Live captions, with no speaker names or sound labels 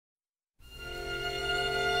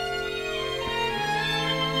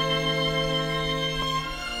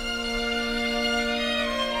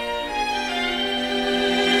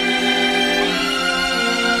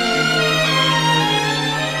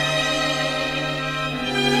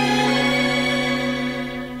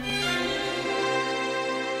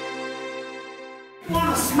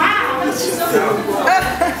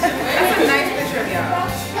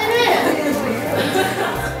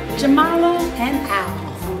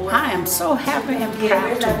I am so happy and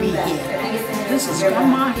proud to be here. This is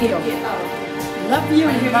Grandma Hill. Love you,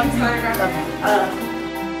 love you, love you.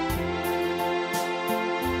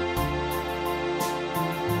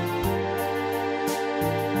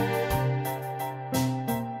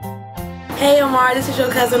 Hey Omar, this is your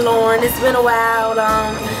cousin Lauren. It's been a while.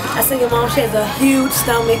 I seen your mom, she has a huge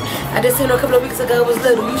stomach. I just seen her a couple of weeks ago, it was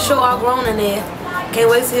little. You sure all grown in there. Can't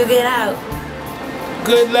wait till you get out.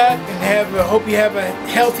 Good luck and hope you have a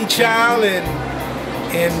healthy child and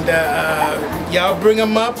y'all bring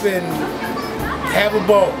them up and have a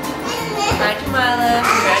ball. Hi Jamilah,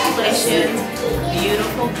 congratulations.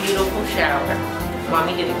 Beautiful, beautiful shower.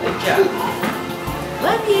 Mommy did a good job.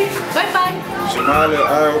 Love you. Bye-bye.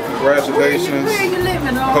 Jamilah, congratulations. Where you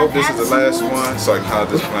living? I hope this is the last one so I can have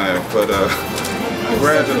this plan. But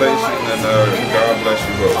congratulations and God bless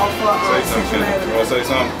you both. Say something. You want to say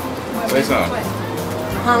something? Say something.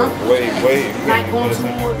 Huh? Wait. Like going to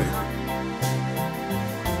more.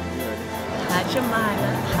 Hi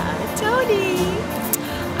Jamilah. Hi Tony.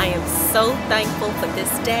 I am so thankful for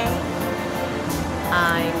this day.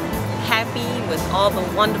 I'm happy with all the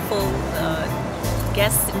wonderful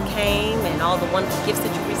guests that came and all the wonderful gifts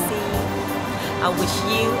that you received. I wish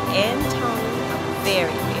you and Tony a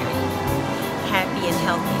very, very happy and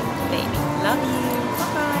healthy baby. Love you.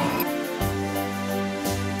 Bye-bye.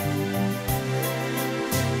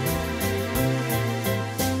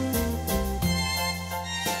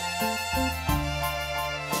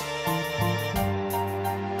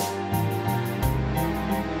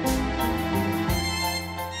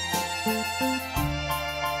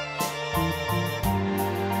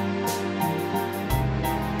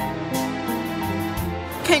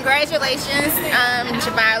 Congratulations,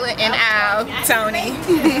 Jamilah and Al, Tony.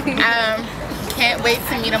 Can't wait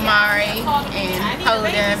to meet Amari and hold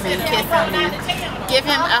him and kiss him and give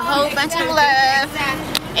him a whole bunch of love.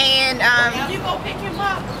 And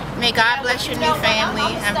may God bless your new family.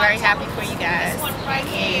 I'm very happy for you guys.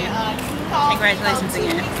 And congratulations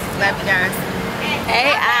again. Love you guys.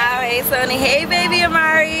 Hey Al, hey Sonny, hey baby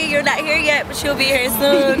Amari. You're not here yet, but you'll be here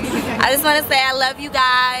soon. I just want to say I love you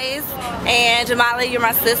guys. And Jamilah, you're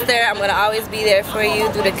my sister. I'm going to always be there for you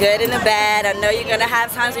through the good and the bad. I know you're going to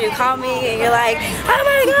have times where you call me and you're like, oh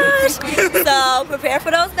my gosh. So prepare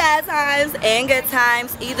for those bad times and good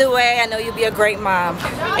times. Either way, I know you'll be a great mom.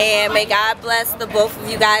 And may God bless the both of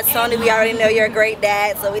you guys. Sonny, we already know you're a great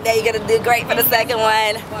dad, so we know you're going to do great for the second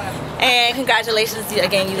one. And congratulations to you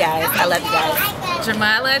again, you guys. I love you guys.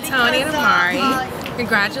 Jamilah, Tony, and Amari,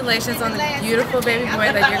 congratulations on the beautiful baby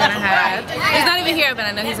boy that you're gonna have. He's not even here, but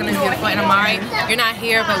I know he's gonna be beautiful. And Amari, you're not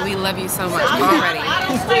here, but we love you so much already.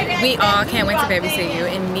 We all can't wait to babysit you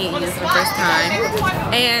and meet you for the first time.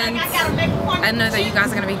 And I know that you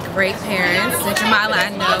guys are gonna be great parents. And Jamilah,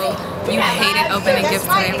 I know you hated opening gifts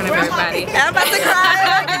today in front of everybody. I'm about to cry.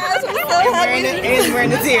 Oh my gosh, I'm so happy. And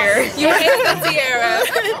wearing the tiara. You hated the tiara.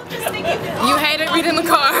 You hated reading the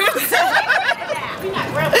cards.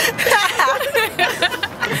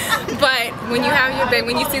 But when you have your baby,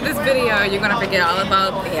 when you see this video, you're gonna forget all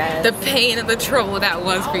about the pain and the trouble that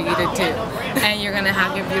was for you to do, and you're gonna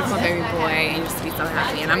have your beautiful baby boy, and you're just be so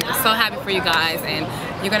happy. And I'm so happy for you guys, and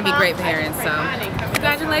you're gonna be great parents. So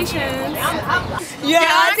congratulations! Your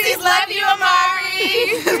aunties love you,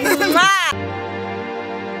 Amari.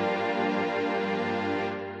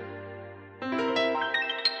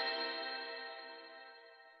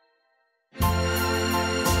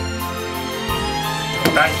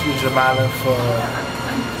 Thank you, Jamilah, for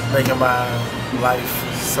making my life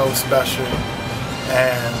so special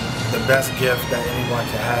and the best gift that anyone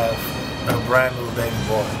can have, a brand new baby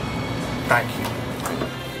boy. Thank you.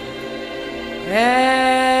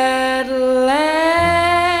 Atlanta.